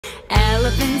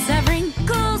Elephants have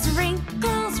wrinkles,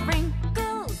 wrinkles,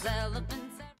 wrinkles.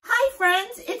 Elephants have... Hi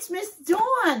friends, it's Miss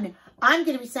Dawn. I'm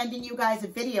going to be sending you guys a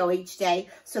video each day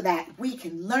so that we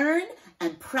can learn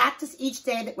and practice each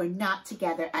day that we're not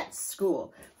together at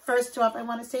school. First off, I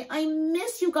want to say I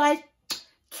miss you guys.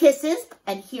 Kisses,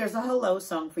 and here's a hello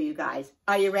song for you guys.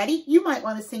 Are you ready? You might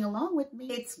want to sing along with me.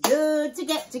 It's good to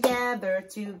get together,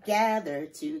 together,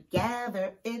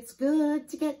 together. It's good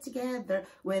to get together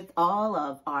with all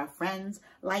of our friends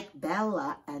like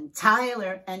Bella and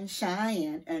Tyler and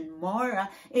Cheyenne and Maura.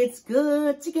 It's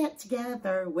good to get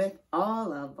together with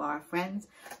all of our friends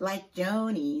like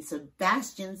Joni,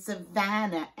 Sebastian,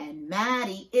 Savannah, and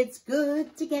Maddie. It's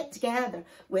good to get together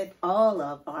with all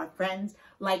of our friends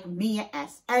like Mia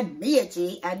S. and Mia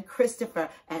G. and Christopher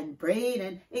and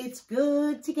Braden. It's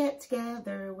good to get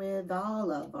together with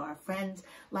all of our friends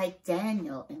like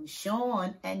Daniel and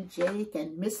Sean and Jake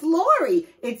and Miss Lori.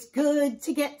 It's good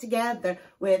to get together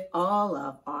with all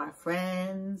of our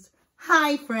friends.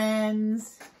 Hi,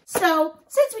 friends. So,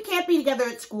 since we can't be together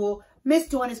at school, Miss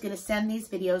Dawn is going to send these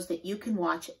videos that you can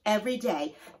watch every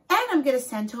day. And I'm going to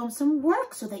send home some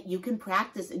work so that you can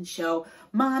practice and show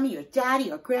mommy or daddy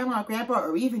or grandma or grandpa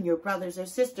or even your brothers or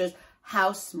sisters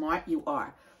how smart you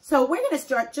are. So we're going to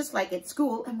start just like at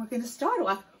school, and we're going to start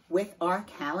off with our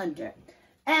calendar.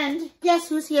 And guess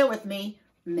who's here with me?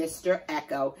 Mr.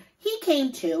 Echo. He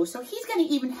came too, so he's going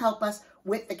to even help us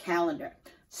with the calendar.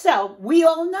 So we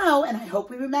all know, and I hope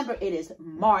we remember, it is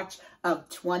March of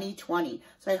 2020.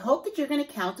 So I hope that you're going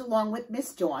to count along with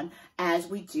Miss Dawn as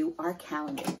we do our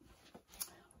calendar.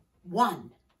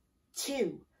 1,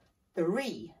 2,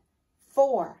 3,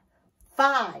 4,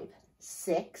 5,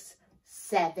 6,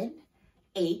 7,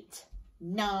 8,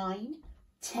 9,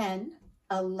 10,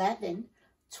 11,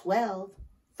 12,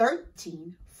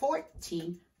 13,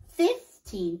 14,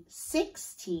 15,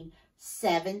 16,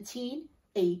 17,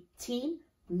 18,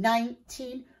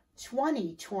 19,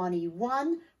 20,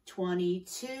 21,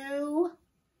 22.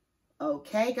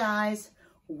 Okay, guys,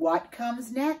 what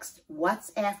comes next?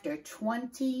 What's after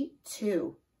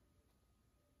 22?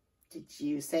 Did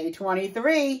you say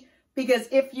 23? Because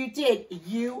if you did,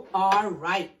 you are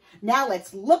right. Now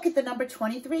let's look at the number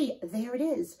 23. There it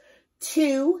is,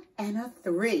 2 and a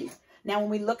 3. Now when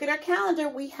we look at our calendar,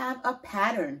 we have a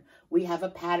pattern. We have a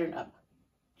pattern of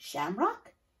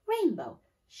shamrock, rainbow,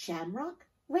 shamrock,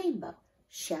 rainbow,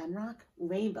 shamrock,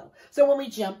 rainbow. So when we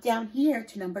jump down here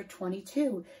to number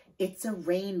 22, it's a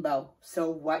rainbow. So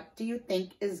what do you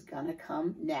think is gonna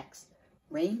come next?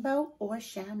 Rainbow or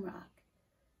shamrock?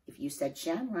 If you said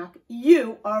shamrock,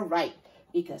 you are right,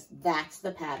 because that's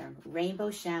the pattern.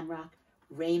 Rainbow, shamrock,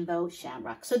 rainbow,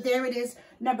 shamrock. So there it is,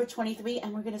 number 23,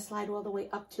 and we're gonna slide all the way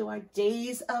up to our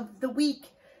days of the week.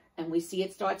 And we see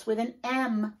it starts with an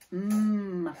M.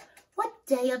 What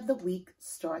day of the week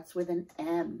starts with an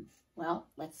M? Well,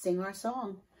 let's sing our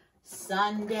song.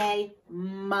 Sunday,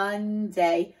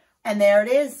 Monday. And there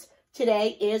it is.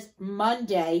 Today is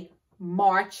Monday,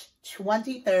 March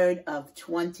 23rd of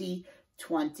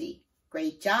 2020.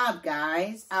 Great job,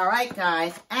 guys. All right,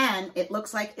 guys. And it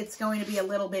looks like it's going to be a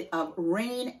little bit of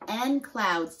rain and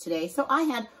clouds today. So I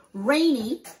had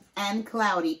rainy and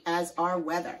cloudy as our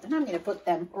weather. And I'm going to put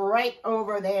them right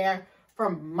over there for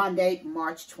Monday,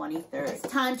 March 23rd. It's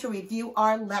time to review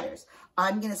our letters.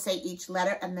 I'm going to say each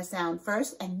letter and the sound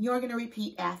first, and you're going to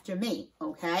repeat after me,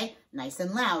 okay? Nice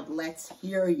and loud. Let's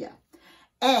hear you.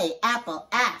 A, apple,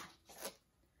 A.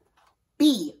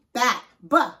 B, bat,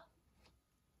 B.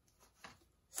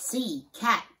 C,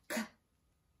 cat, K.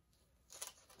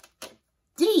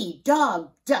 D,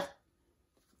 dog, D.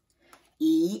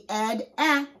 E, ed,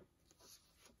 A.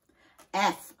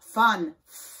 F, fun,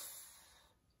 F.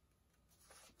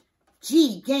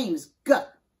 G, games, G.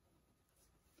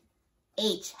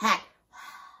 H, hat.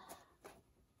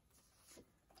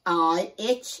 I,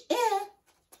 itch, I.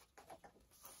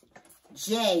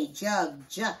 J, jug,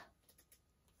 J.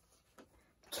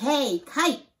 K,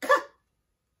 kite, K.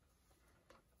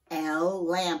 L,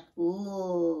 lamp,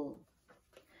 L.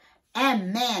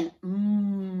 M, man,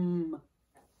 M.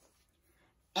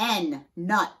 N,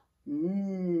 nut,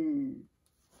 N.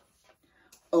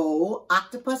 O,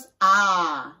 octopus,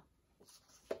 ah.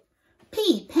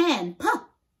 P, pan, P.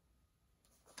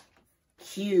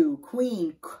 Q,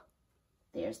 queen, Q.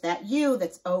 There's that U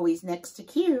that's always next to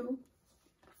Q.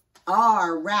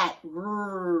 R, rat,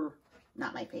 R.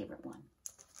 Not my favorite one.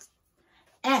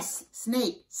 S,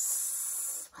 snake,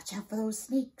 S. Watch out for those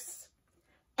snakes.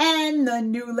 And the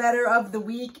new letter of the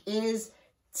week is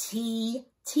T.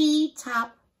 T,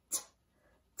 top, T.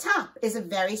 Top is a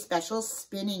very special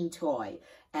spinning toy,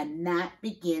 and that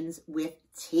begins with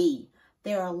T.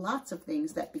 There are lots of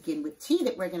things that begin with T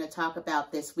that we're going to talk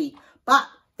about this week, but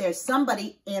there's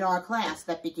somebody in our class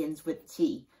that begins with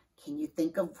T. Can you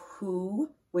think of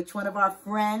who, which one of our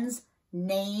friends'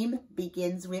 name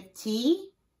begins with T?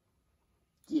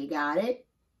 You got it?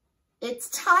 It's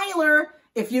Tyler.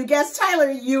 If you guessed Tyler,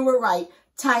 you were right.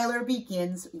 Tyler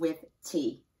begins with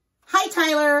T. Hi,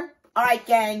 Tyler. All right,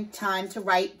 gang, time to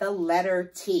write the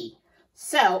letter T.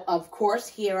 So, of course,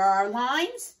 here are our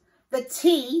lines. The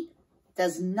T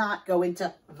does not go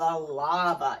into the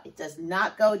lava. It does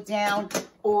not go down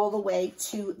all the way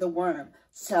to the worm.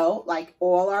 So, like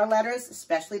all our letters,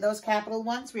 especially those capital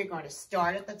ones, we're going to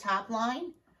start at the top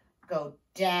line, go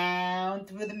down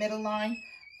through the middle line,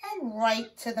 and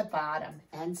right to the bottom,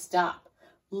 and stop.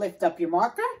 Lift up your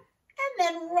marker, and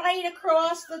then right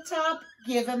across the top,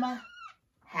 give him a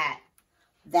hat.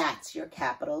 That's your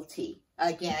capital T.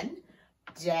 Again,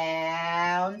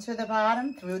 down to the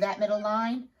bottom, through that middle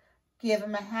line, give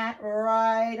him a hat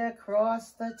right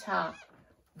across the top.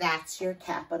 That's your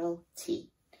capital T.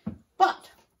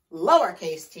 But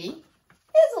lowercase t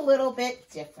is a little bit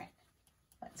different.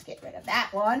 Let's get rid of that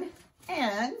one.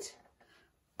 And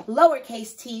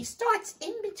lowercase t starts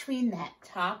in between that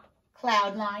top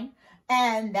cloud line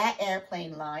and that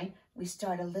airplane line. We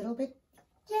start a little bit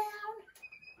down,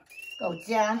 go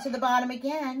down to the bottom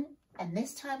again, and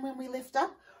this time when we lift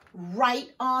up,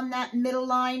 right on that middle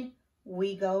line,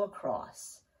 we go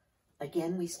across.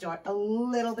 Again, we start a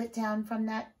little bit down from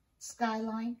that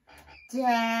skyline,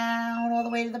 down all the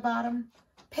way to the bottom,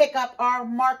 pick up our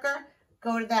marker,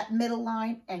 go to that middle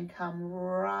line, and come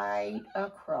right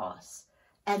across.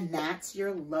 And that's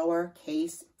your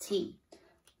lowercase t.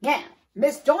 Now,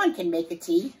 Miss Dawn can make a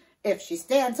T. If she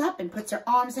stands up and puts her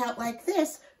arms out like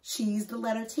this, she's the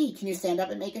letter T. Can you stand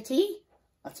up and make a T?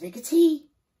 Let's make a T.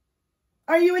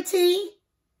 Are you a T?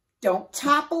 Don't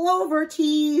topple over,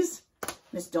 T's.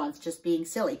 Miss Dawn's just being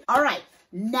silly. All right,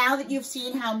 now that you've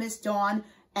seen how Miss Dawn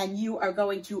and you are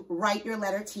going to write your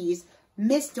letter T's,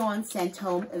 Miss Dawn sent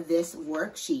home this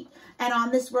worksheet. And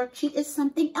on this worksheet is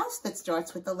something else that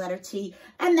starts with the letter T,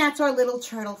 and that's our little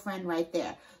turtle friend right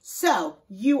there. So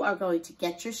you are going to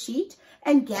get your sheet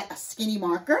and get a skinny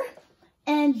marker,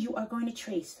 and you are going to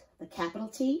trace the capital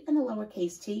T and the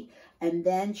lowercase t, and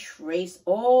then trace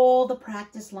all the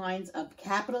practice lines of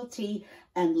capital T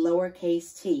and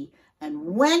lowercase t.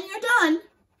 And when you're done,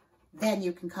 then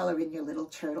you can color in your little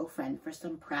turtle friend for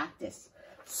some practice.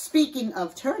 Speaking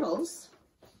of turtles,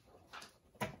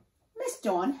 Miss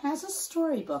Dawn has a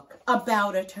storybook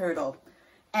about a turtle,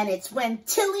 and it's When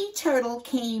Tilly Turtle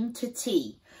Came to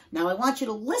Tea. Now, I want you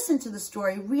to listen to the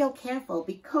story real careful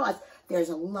because there's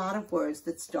a lot of words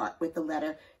that start with the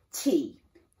letter T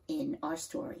in our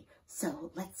story.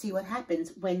 So let's see what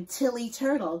happens when Tilly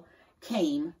Turtle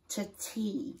came to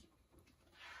tea.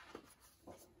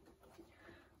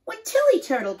 When Tilly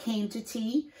Turtle came to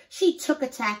tea, she took a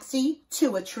taxi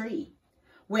to a tree,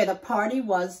 where the party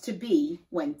was to be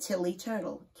when Tilly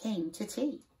Turtle came to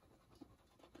tea.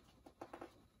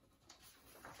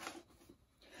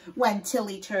 When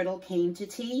Tilly Turtle came to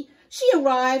tea, she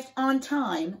arrived on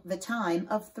time, the time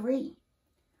of 3,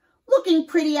 looking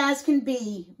pretty as can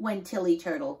be when Tilly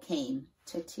Turtle came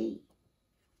to tea.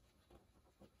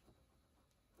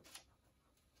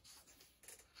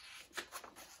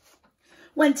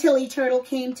 When Tilly Turtle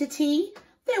came to tea,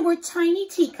 there were tiny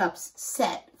teacups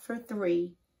set for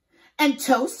 3, and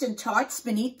toast and tarts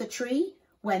beneath the tree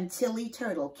when Tilly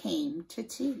Turtle came to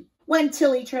tea. When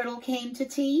Tilly Turtle came to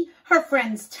tea, her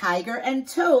friends Tiger and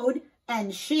Toad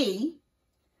and she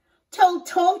told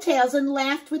tall tales and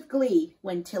laughed with glee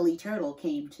when Tilly Turtle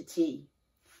came to tea.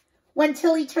 When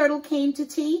Tilly Turtle came to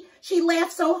tea, she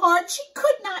laughed so hard she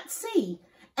could not see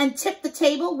and tipped the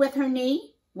table with her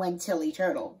knee when Tilly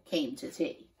Turtle came to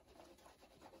tea.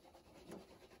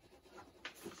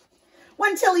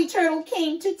 When Tilly Turtle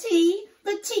came to tea,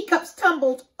 the teacups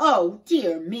tumbled, oh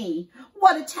dear me,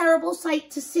 what a terrible sight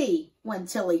to see when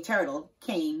Tilly Turtle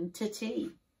came to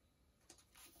tea.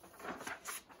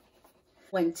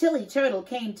 When Tilly Turtle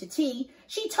came to tea,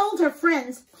 she told her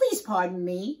friends, please pardon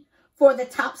me, for the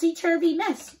topsy-turvy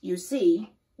mess you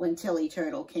see when Tilly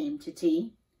Turtle came to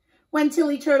tea. When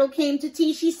Tilly Turtle came to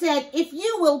tea, she said, if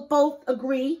you will both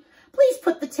agree, please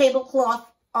put the tablecloth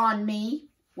on me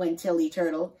when Tilly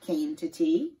Turtle came to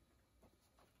tea.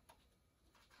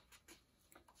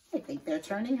 I think they're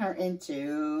turning her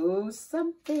into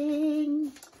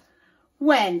something.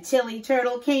 When Tilly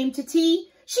Turtle came to tea,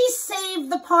 she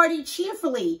saved the party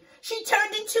cheerfully. She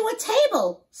turned into a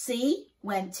table, see,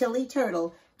 when Tilly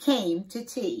Turtle came to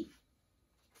tea.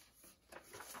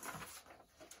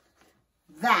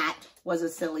 That was a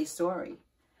silly story.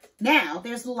 Now,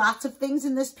 there's lots of things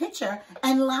in this picture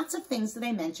and lots of things that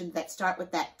I mentioned that start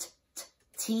with that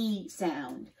T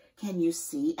sound. Can you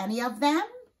see any of them?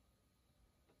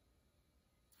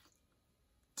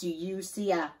 Do you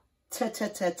see a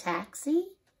taxi?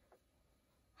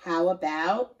 How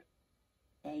about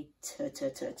a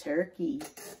turkey?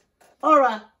 Or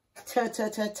a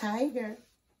tiger?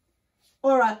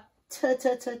 Or a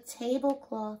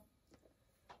tablecloth?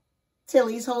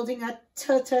 Tilly's holding a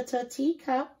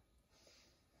teacup.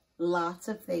 Lots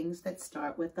of things that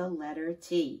start with the letter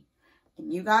T.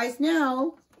 And you guys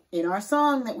know, in our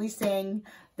song that we sing,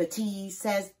 the T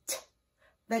says T,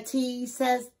 the T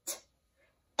says T.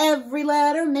 Every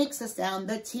letter makes a sound,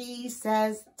 the T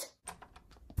says T.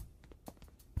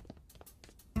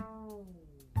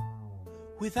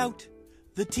 Without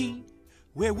the T,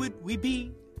 where would we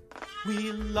be?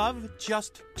 We love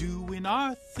just doing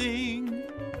our thing.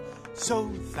 So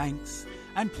thanks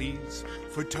and please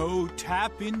for toe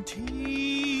tapping T's.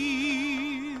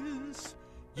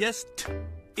 Yes, T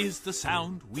is the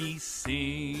sound we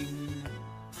sing.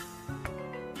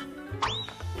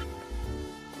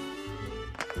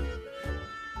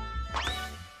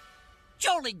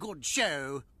 Jolly good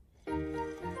show.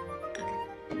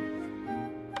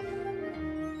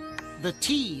 The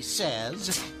T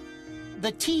says,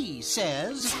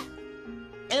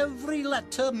 every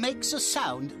letter makes a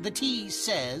sound. The T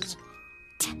says,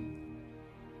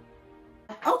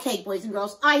 Okay, boys and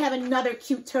girls, I have another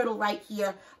cute turtle right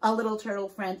here, a little turtle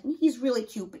friend, and he's really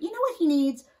cute. But you know what he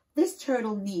needs? This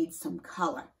turtle needs some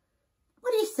color.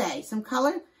 What do you say? Some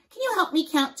color? Can you help me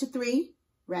count to 3?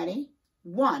 Ready?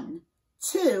 1,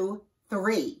 2,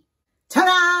 3.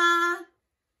 Ta-da!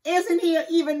 Isn't he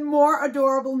even more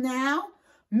adorable now?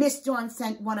 Miss Dawn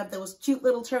sent one of those cute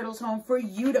little turtles home for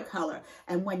you to color.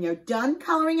 And when you're done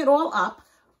coloring it all up,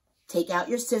 take out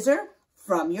your scissor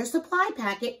from your supply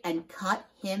packet and cut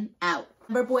him out.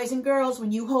 Remember, boys and girls,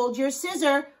 when you hold your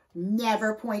scissor,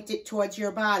 never point it towards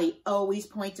your body. Always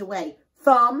point away.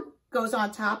 Thumb goes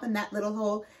on top in that little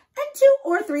hole, and 2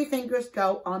 or 3 fingers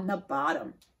go on the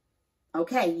bottom.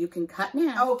 Okay, you can cut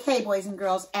now. Okay, boys and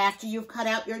girls, after you've cut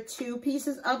out your 2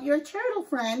 pieces of your turtle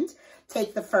friend,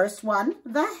 take the first one,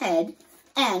 the head,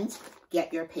 and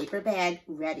get your paper bag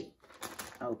ready.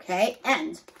 Okay,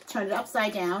 and turn it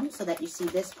upside down so that you see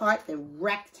this part, the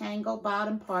rectangle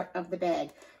bottom part of the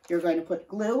bag. You're going to put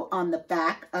glue on the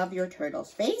back of your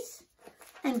turtle's face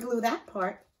and glue that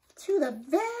part to the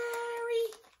very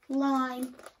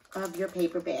line of your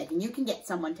paper bag. And you can get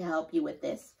someone to help you with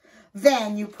this.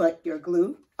 Then you put your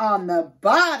glue on the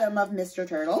bottom of Mr.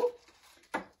 Turtle,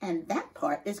 and that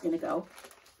part is going to go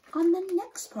on the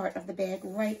next part of the bag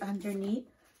right underneath,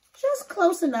 just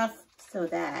close enough so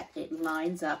that it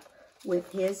lines up with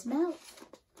his mouth.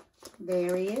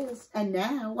 There he is. And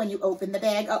now, when you open the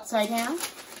bag upside down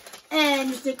and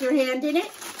you stick your hand in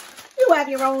it, you have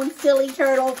your own silly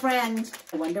turtle friend.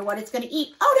 I wonder what it's going to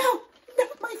eat. Oh, no,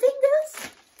 not my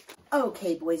fingers.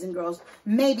 Okay, boys and girls,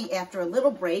 maybe after a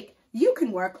little break, you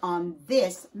can work on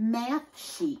this math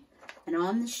sheet. And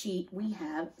on the sheet, we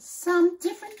have some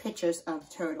different pictures of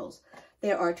turtles.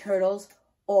 There are turtles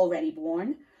already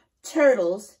born,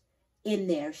 turtles in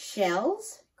their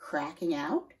shells, cracking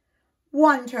out,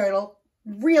 1 turtle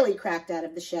really cracked out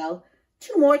of the shell,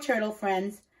 2 more turtle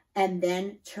friends, and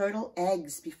then turtle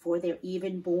eggs before they're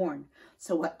even born.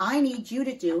 So what I need you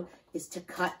to do is to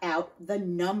cut out the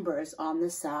numbers on the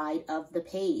side of the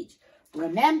page.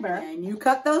 Remember, and you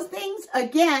cut those things,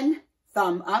 again,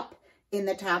 thumb up in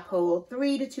the top hole,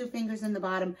 3 to 2 fingers in the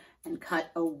bottom, and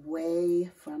cut away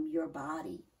from your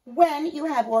body. When you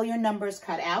have all your numbers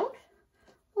cut out,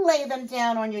 lay them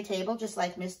down on your table, just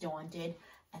like Miss Dawn did,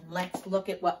 and let's look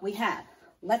at what we have.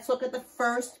 Let's look at the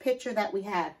first picture that we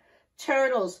have.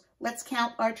 Turtles. Let's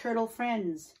count our turtle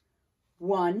friends.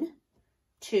 1,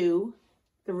 2,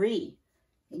 3.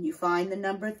 Can you find the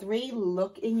number 3?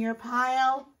 Look in your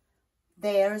pile.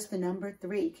 There's the number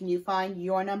 3. Can you find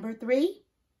your number 3?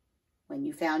 When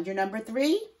you found your number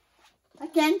 3,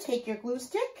 again, take your glue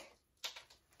stick,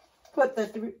 put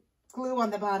the glue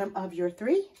on the bottom of your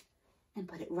 3, and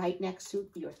put it right next to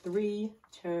your 3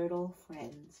 turtle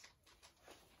friends.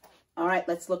 All right,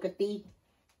 let's look at the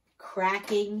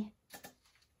cracking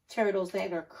turtles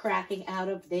that are cracking out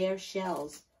of their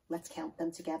shells. Let's count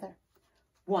them together.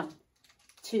 1,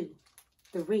 2,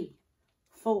 3,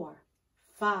 4,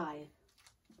 5.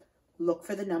 Look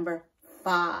for the number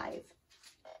 5.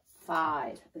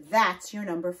 5. That's your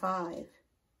number 5.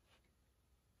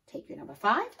 Take your number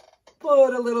 5,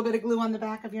 put a little bit of glue on the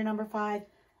back of your number 5,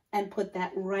 and put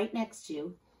that right next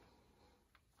to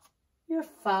your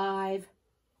 5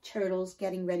 turtles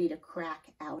getting ready to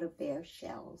crack out of their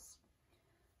shells.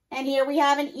 And here we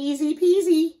have an easy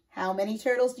peasy. How many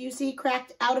turtles do you see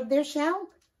cracked out of their shell?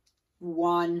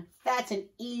 1. That's an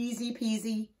easy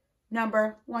peasy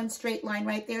number. 1 straight line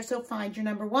right there. So find your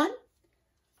number 1.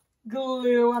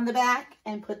 Glue on the back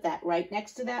and put that right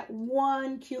next to that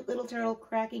 1 cute little turtle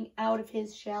cracking out of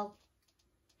his shell.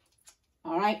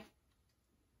 All right.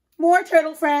 More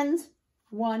turtle friends.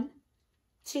 1,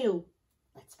 2.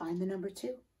 Let's find the number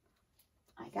 2.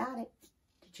 I got it.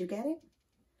 Did you get it?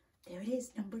 There it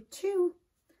is, number 2.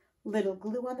 Little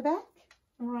glue on the back,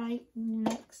 right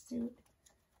next to it.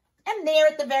 And there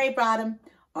at the very bottom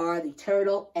are the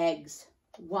turtle eggs.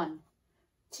 1,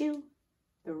 2,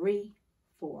 3,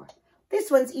 4.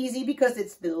 This one's easy because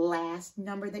it's the last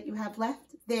number that you have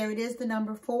left. There it is, the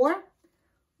number 4.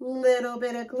 Little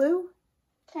bit of glue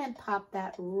and pop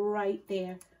that right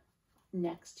there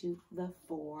next to the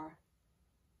 4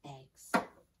 eggs.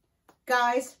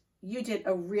 Guys, you did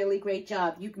a really great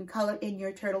job. You can color in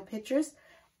your turtle pictures.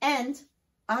 And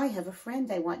I have a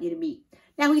friend I want you to meet.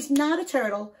 Now, he's not a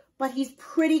turtle, but he's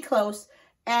pretty close.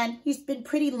 And he's been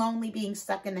pretty lonely being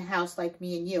stuck in the house like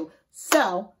me and you.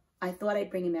 So I thought I'd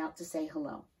bring him out to say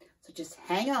hello. So just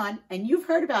hang on. And you've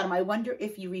heard about him. I wonder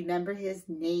if you remember his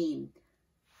name.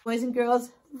 Boys and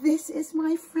girls, this is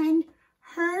my friend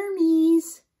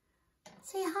Hermes.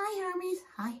 Say hi, Hermes.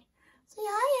 Hi. Say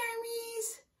hi,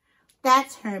 Hermes.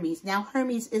 That's Hermes. Now,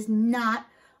 Hermes is not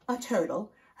a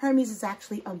turtle. Hermes is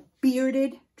actually a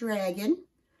bearded dragon.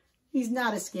 He's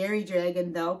not a scary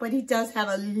dragon, though, but he does have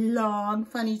a long,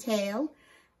 funny tail.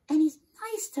 And he's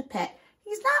nice to pet.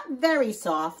 He's not very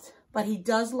soft, but he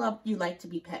does love you like to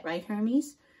be pet, right,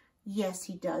 Hermes? Yes,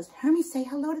 he does. Hermes, say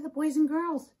hello to the boys and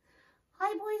girls.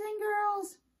 Hi, boys and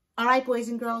girls. All right, boys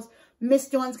and girls, Miss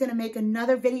Dawn's going to make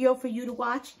another video for you to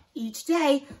watch each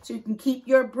day so you can keep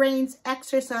your brains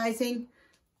exercising.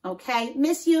 Okay,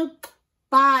 miss you.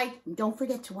 Bye. And don't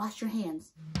forget to wash your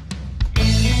hands.